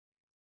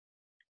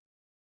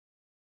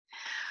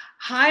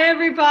Hi,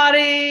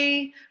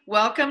 everybody.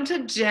 Welcome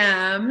to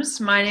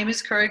GEMS. My name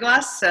is Curry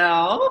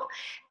Glassell,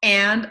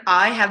 and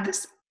I have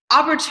this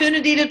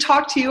opportunity to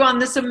talk to you on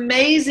this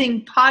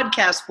amazing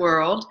podcast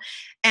world.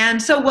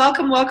 And so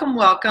welcome, welcome,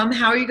 welcome.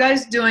 How are you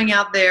guys doing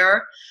out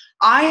there?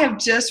 I have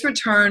just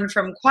returned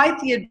from quite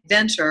the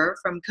adventure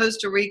from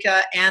Costa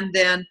Rica and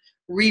then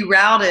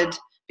rerouted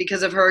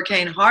because of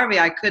Hurricane Harvey.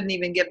 I couldn't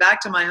even get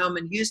back to my home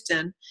in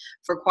Houston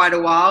for quite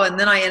a while, and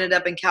then I ended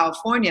up in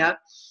California.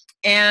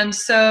 And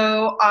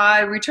so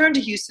I returned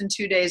to Houston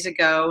 2 days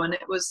ago, and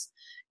it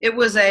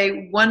was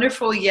a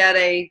wonderful yet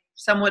a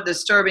somewhat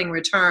disturbing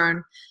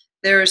return.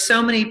 There are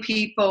so many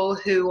people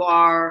who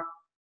are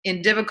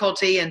in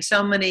difficulty, and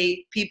so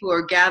many people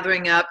are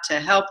gathering up to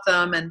help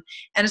them. And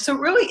it's a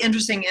really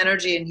interesting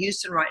energy in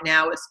Houston right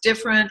now. It's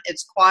different,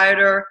 it's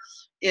quieter,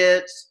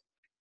 it's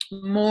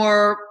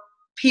more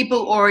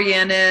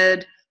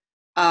people-oriented,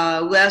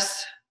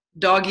 less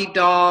dog eat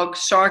dog,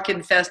 shark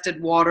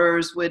infested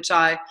waters,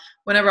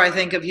 whenever I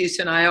think of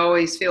Houston, I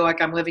always feel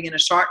like I'm living in a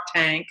shark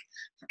tank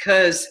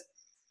because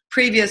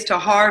previous to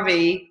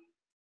Harvey,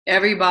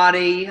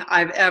 everybody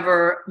I've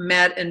ever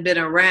met and been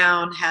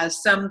around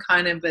has some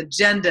kind of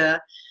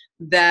agenda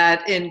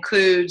that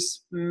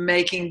includes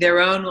making their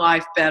own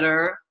life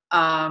better.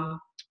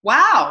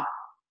 Wow.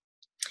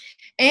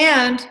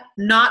 And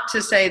not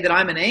to say that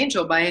I'm an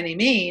angel by any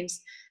means.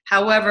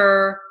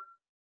 However,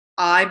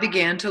 I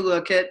began to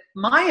look at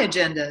my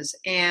agendas,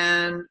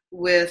 and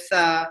with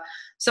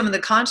some of the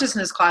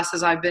consciousness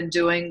classes I've been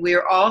doing,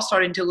 we're all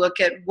starting to look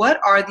at what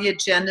are the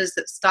agendas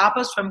that stop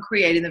us from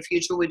creating the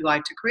future we'd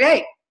like to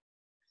create.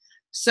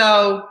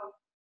 So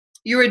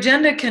your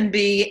agenda can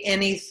be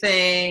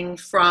anything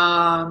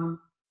from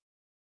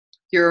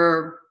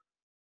you're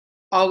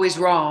always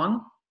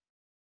wrong,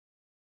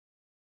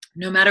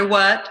 no matter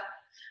what,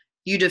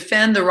 you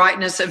defend the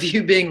rightness of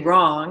you being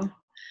wrong.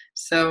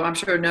 So I'm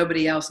sure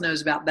nobody else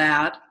knows about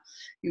that.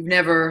 You've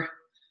never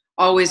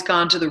always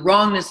gone to the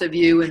wrongness of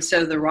you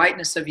instead of the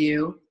rightness of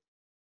you.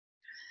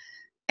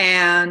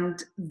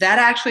 And that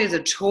actually is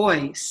a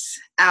choice.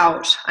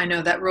 Ouch. I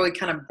know that really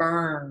kind of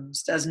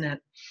burns, doesn't it?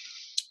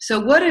 So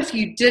what if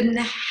you didn't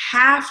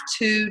have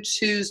to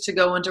choose to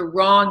go into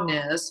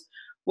wrongness?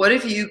 What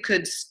if you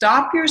could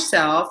stop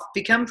yourself,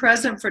 become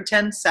present for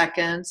 10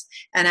 seconds,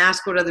 and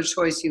ask what other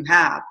choice you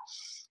have?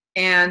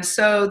 And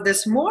so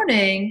this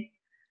morning,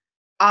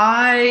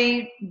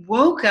 I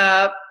woke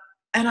up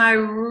and I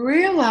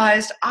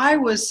realized I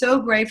was so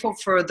grateful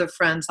for the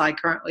friends I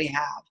currently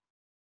have.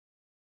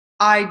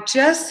 I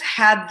just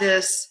had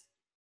this,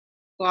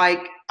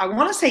 I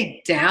want to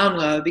say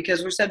download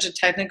because we're such a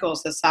technical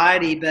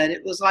society, but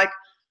it was like,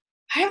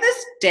 I have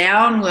this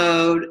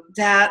download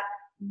that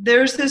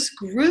there's this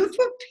group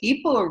of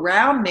people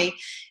around me,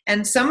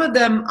 and some of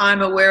them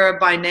I'm aware of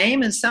by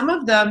name, and some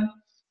of them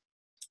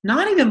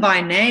not even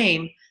by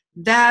name,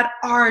 that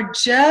are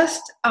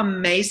just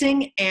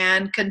amazing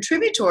and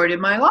contributory to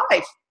my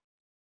life.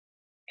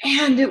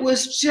 And it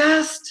was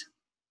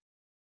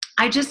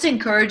I just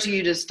encourage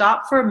you to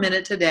stop for a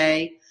minute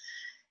today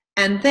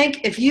and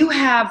think, if you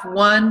have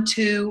 1,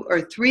 2,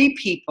 or 3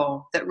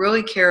 people that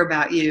really care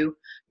about you,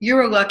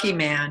 you're a lucky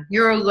man,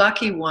 you're a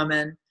lucky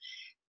woman,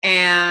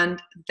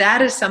 and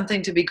that is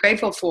something to be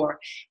grateful for.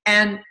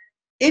 And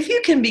if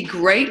you can be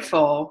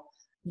grateful,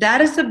 that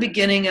is the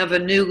beginning of a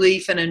new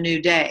leaf and a new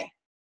day.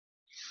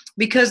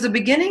 Because the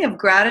beginning of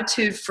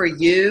gratitude for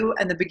you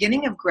and the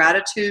beginning of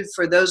gratitude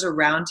for those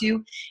around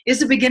you is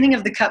the beginning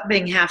of the cup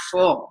being half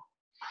full.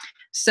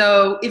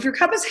 So if your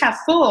cup is half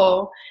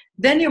full,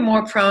 then you're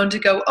more prone to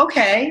go,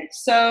 okay,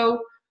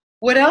 so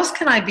what else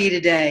can I be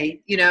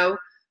today?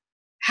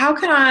 How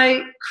can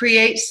I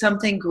create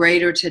something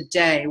greater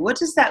today? What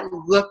does that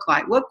look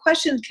like? What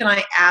questions can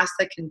I ask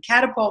that can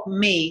catapult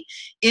me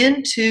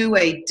into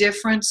a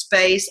different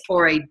space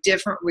or a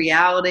different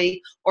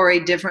reality or a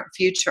different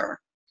future?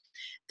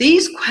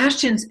 These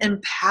questions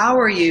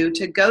empower you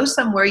to go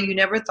somewhere you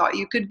never thought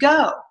you could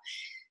go.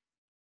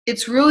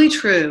 It's really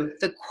true.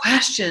 The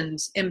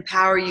questions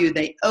empower you.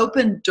 They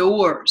open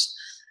doors.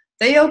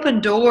 They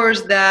open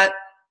doors that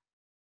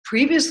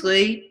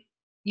previously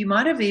you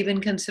might have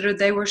even considered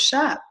they were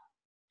shut.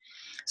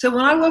 So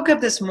when I woke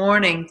up this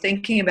morning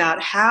thinking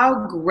about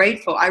how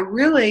grateful,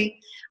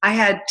 I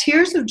had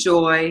tears of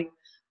joy.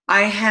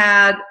 I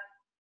had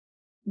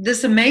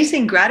this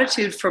amazing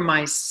gratitude for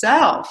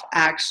myself,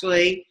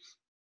 actually.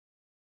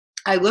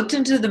 I looked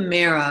into the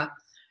mirror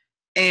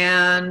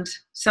and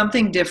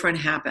something different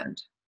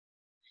happened.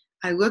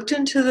 I looked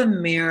into the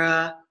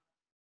mirror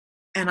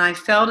and I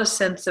felt a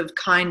sense of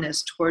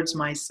kindness towards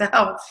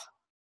myself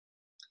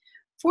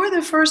for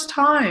the first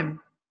time.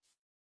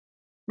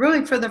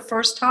 Really, for the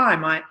first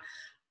time,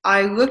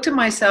 I looked at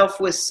myself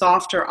with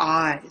softer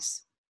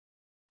eyes.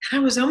 And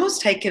I was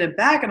almost taken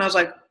aback, and I was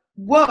like,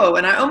 whoa,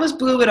 and I almost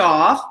blew it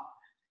off.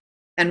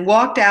 and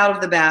walked out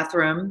of the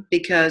bathroom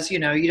because,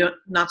 you're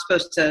not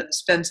supposed to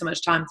spend so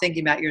much time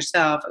thinking about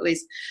yourself. At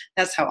least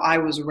that's how I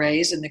was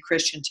raised in the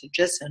Christian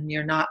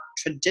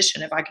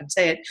tradition, if I can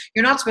say it.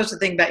 You're not supposed to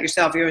think about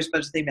yourself. You're always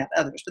supposed to think about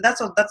others. But that's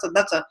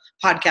a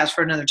podcast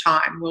for another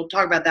time. We'll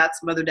talk about that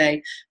some other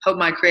day. Hope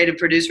my creative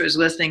producer is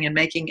listening and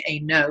making a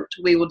note.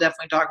 We will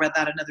definitely talk about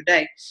that another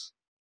day.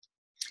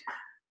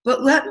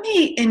 But let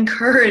me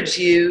encourage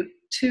you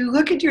to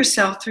look at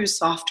yourself through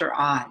softer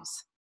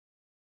eyes.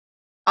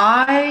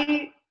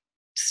 I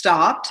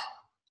stopped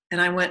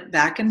and I went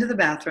back into the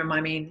bathroom.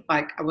 I mean,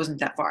 I wasn't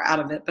that far out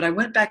of it, but I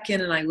went back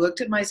in and I looked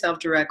at myself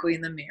directly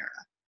in the mirror.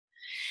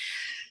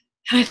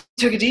 And I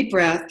took a deep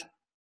breath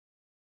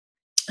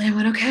and I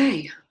went,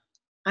 okay,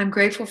 I'm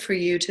grateful for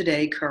you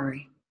today,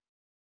 Curry.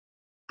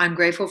 I'm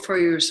grateful for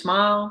your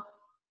smile.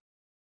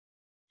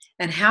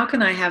 And how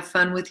can I have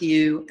fun with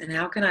you? And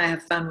how can I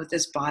have fun with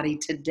this body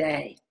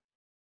today?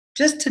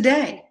 Just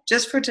today,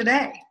 just for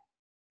today.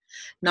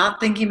 Not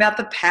thinking about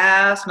the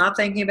past, not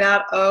thinking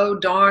about, oh,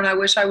 darn, I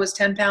wish I was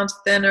 10 pounds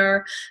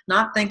thinner.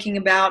 Not thinking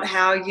about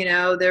how,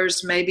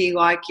 there's maybe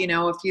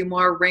a few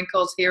more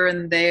wrinkles here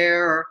and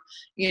there, or,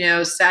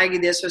 saggy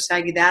this or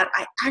saggy that.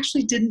 I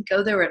actually didn't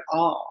go there at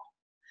all.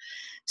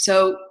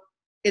 So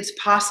it's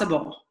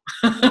possible.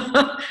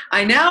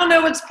 I now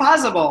know it's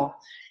possible.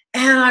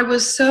 And I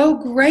was so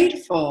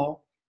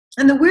grateful.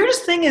 And the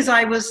weirdest thing is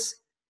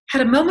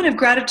had a moment of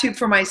gratitude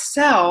for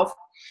myself.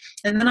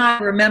 And then I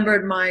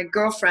remembered my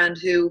girlfriend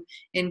who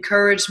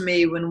encouraged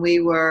me when we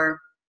were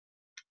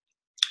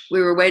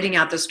waiting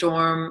out the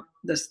storm.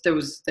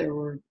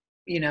 The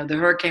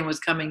hurricane was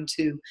coming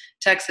to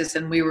Texas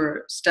and we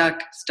were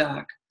stuck.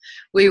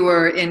 We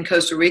were in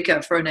Costa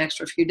Rica for an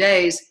extra few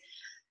days.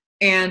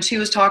 And she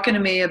was talking to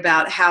me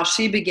about how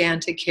she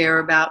began to care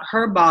about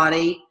her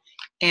body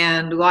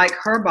and like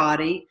her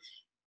body.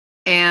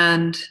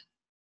 And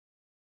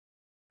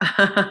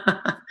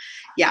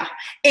yeah.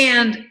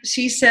 And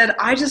she said,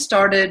 I just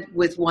started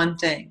with one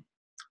thing.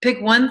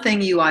 Pick one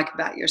thing you like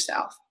about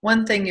yourself,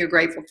 one thing you're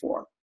grateful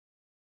for.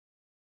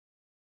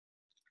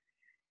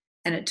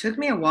 And it took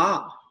me a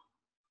while.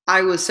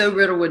 I was so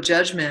riddled with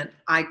judgment,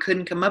 I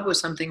couldn't come up with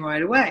something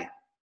right away.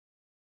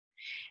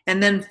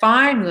 And then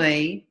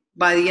finally,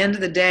 by the end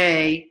of the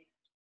day,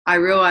 I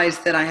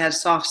realized that I had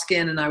soft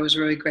skin and I was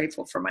really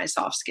grateful for my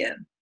soft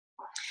skin.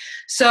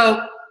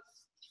 So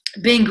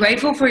being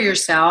grateful for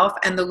yourself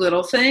and the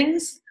little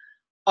things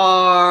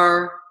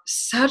are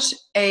such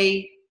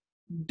a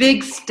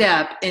big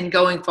step in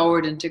going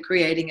forward into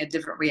creating a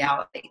different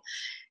reality.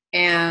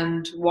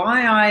 And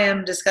why I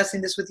am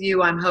discussing this with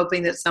you, I'm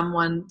hoping that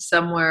someone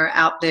somewhere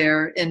out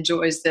there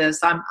enjoys this.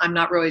 I'm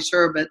not really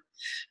sure, but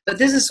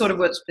this is sort of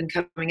what's been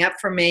coming up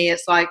for me.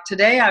 It's like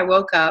today I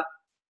woke up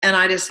and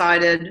I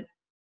decided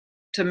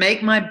to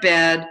make my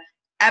bed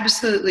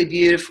absolutely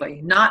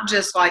beautifully, not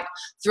just like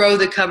throw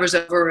the covers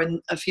over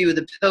and a few of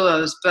the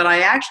pillows, but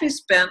I actually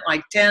spent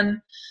like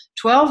 10,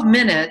 12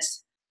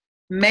 minutes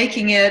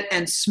making it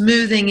and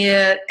smoothing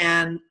it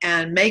and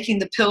making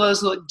the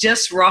pillows look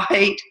just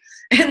right.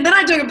 And then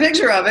I took a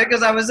picture of it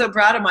because I was so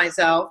proud of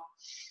myself.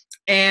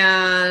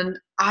 And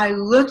I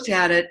looked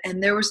at it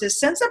and there was this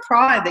sense of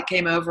pride that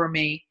came over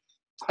me.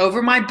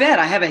 Over my bed,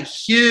 I have a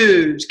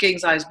huge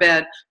king-size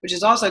bed, which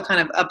is also kind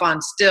of up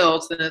on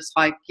stilts. And it's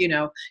like, you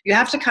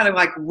have to kind of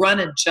like run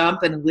and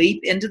jump and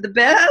leap into the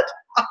bed.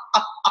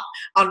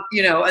 And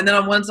then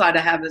on one side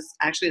I have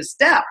actually a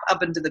step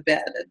up into the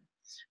bed. And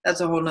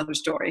that's a whole nother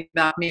story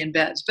about me and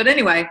beds. But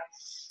anyway,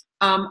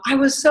 I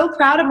was so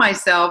proud of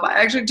myself. I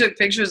actually took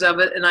pictures of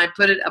it and I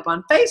put it up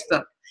on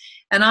Facebook.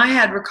 And I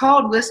had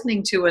recalled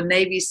listening to a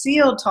Navy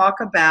SEAL talk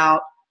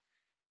about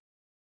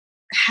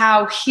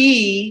how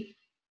he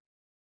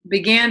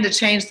began to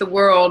change the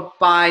world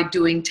by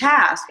doing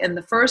tasks. And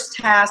the first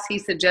task he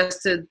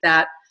suggested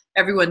that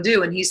everyone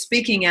do, and he's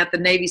speaking at the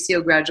Navy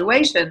SEAL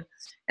graduation,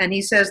 and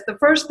he says, the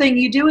first thing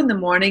you do in the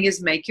morning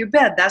is make your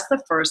bed. That's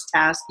the first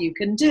task you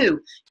can do.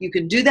 You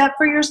can do that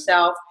for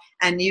yourself,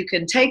 and you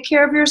can take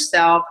care of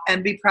yourself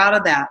and be proud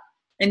of that.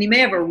 And you may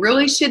have a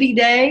really shitty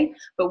day,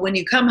 but when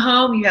you come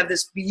home, you have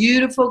this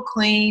beautiful,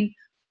 clean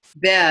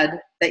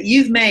bed that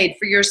you've made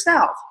for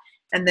yourself.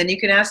 And then you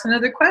can ask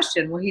another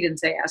question. Well, he didn't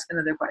say ask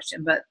another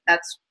question, but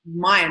that's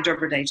my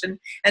interpretation.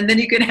 And then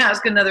you can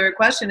ask another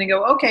question and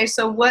go, okay,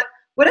 so what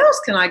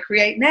else can I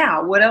create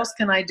now? What else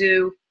can I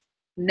do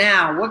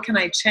now? What can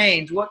I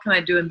change? What can I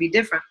do and be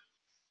different?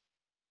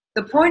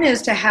 The point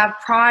is to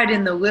have pride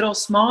in the little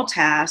small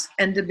tasks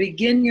and to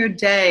begin your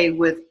day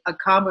with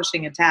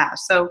accomplishing a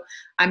task. So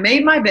I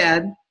made my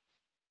bed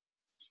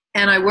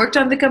and I worked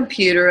on the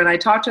computer and I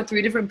talked to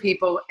 3 different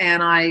people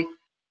and I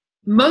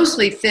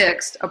mostly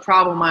fixed a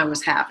problem I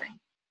was having.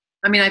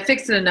 I mean, I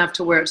fixed it enough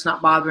to where it's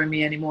not bothering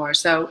me anymore.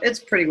 So it's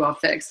pretty well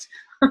fixed.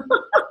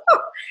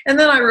 And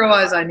then I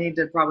realized I need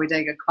to probably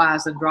take a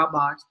class in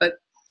Dropbox. But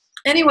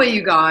anyway,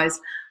 you guys,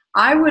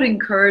 I would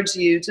encourage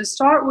you to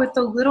start with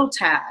the little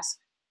task.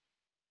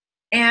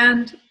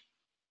 And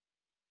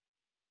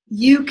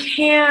you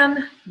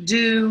can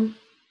do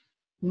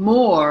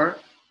more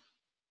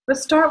But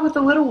start with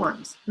the little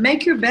ones.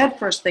 Make your bed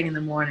first thing in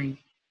the morning.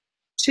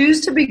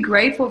 Choose to be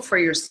grateful for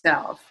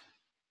yourself.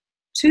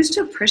 Choose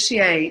to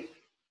appreciate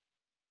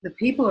the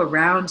people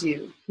around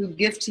you who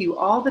gift you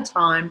all the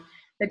time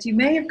that you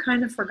may have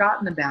kind of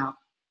forgotten about.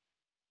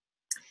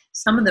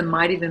 Some of them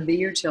might even be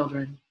your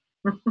children.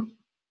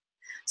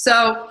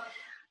 So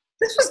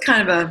this was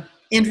kind of a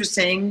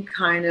interesting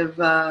kind of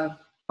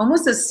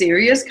almost a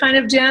serious kind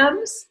of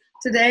gems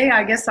today.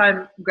 I guess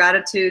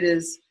gratitude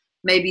is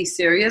maybe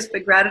serious,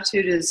 but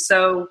gratitude is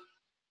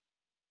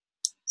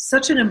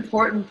such an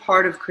important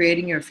part of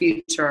creating your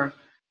future.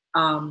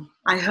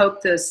 I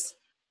hope this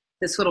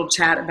little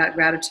chat about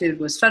gratitude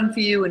was fun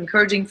for you,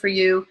 encouraging for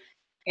you,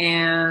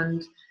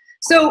 and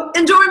so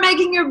enjoy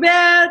making your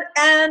bed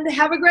and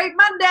have a great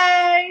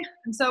Monday.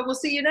 And so we'll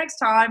see you next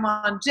time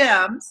on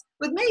Gems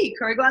with me,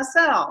 Curry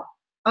Glassell.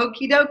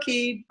 Okie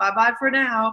dokie. Bye-bye for now.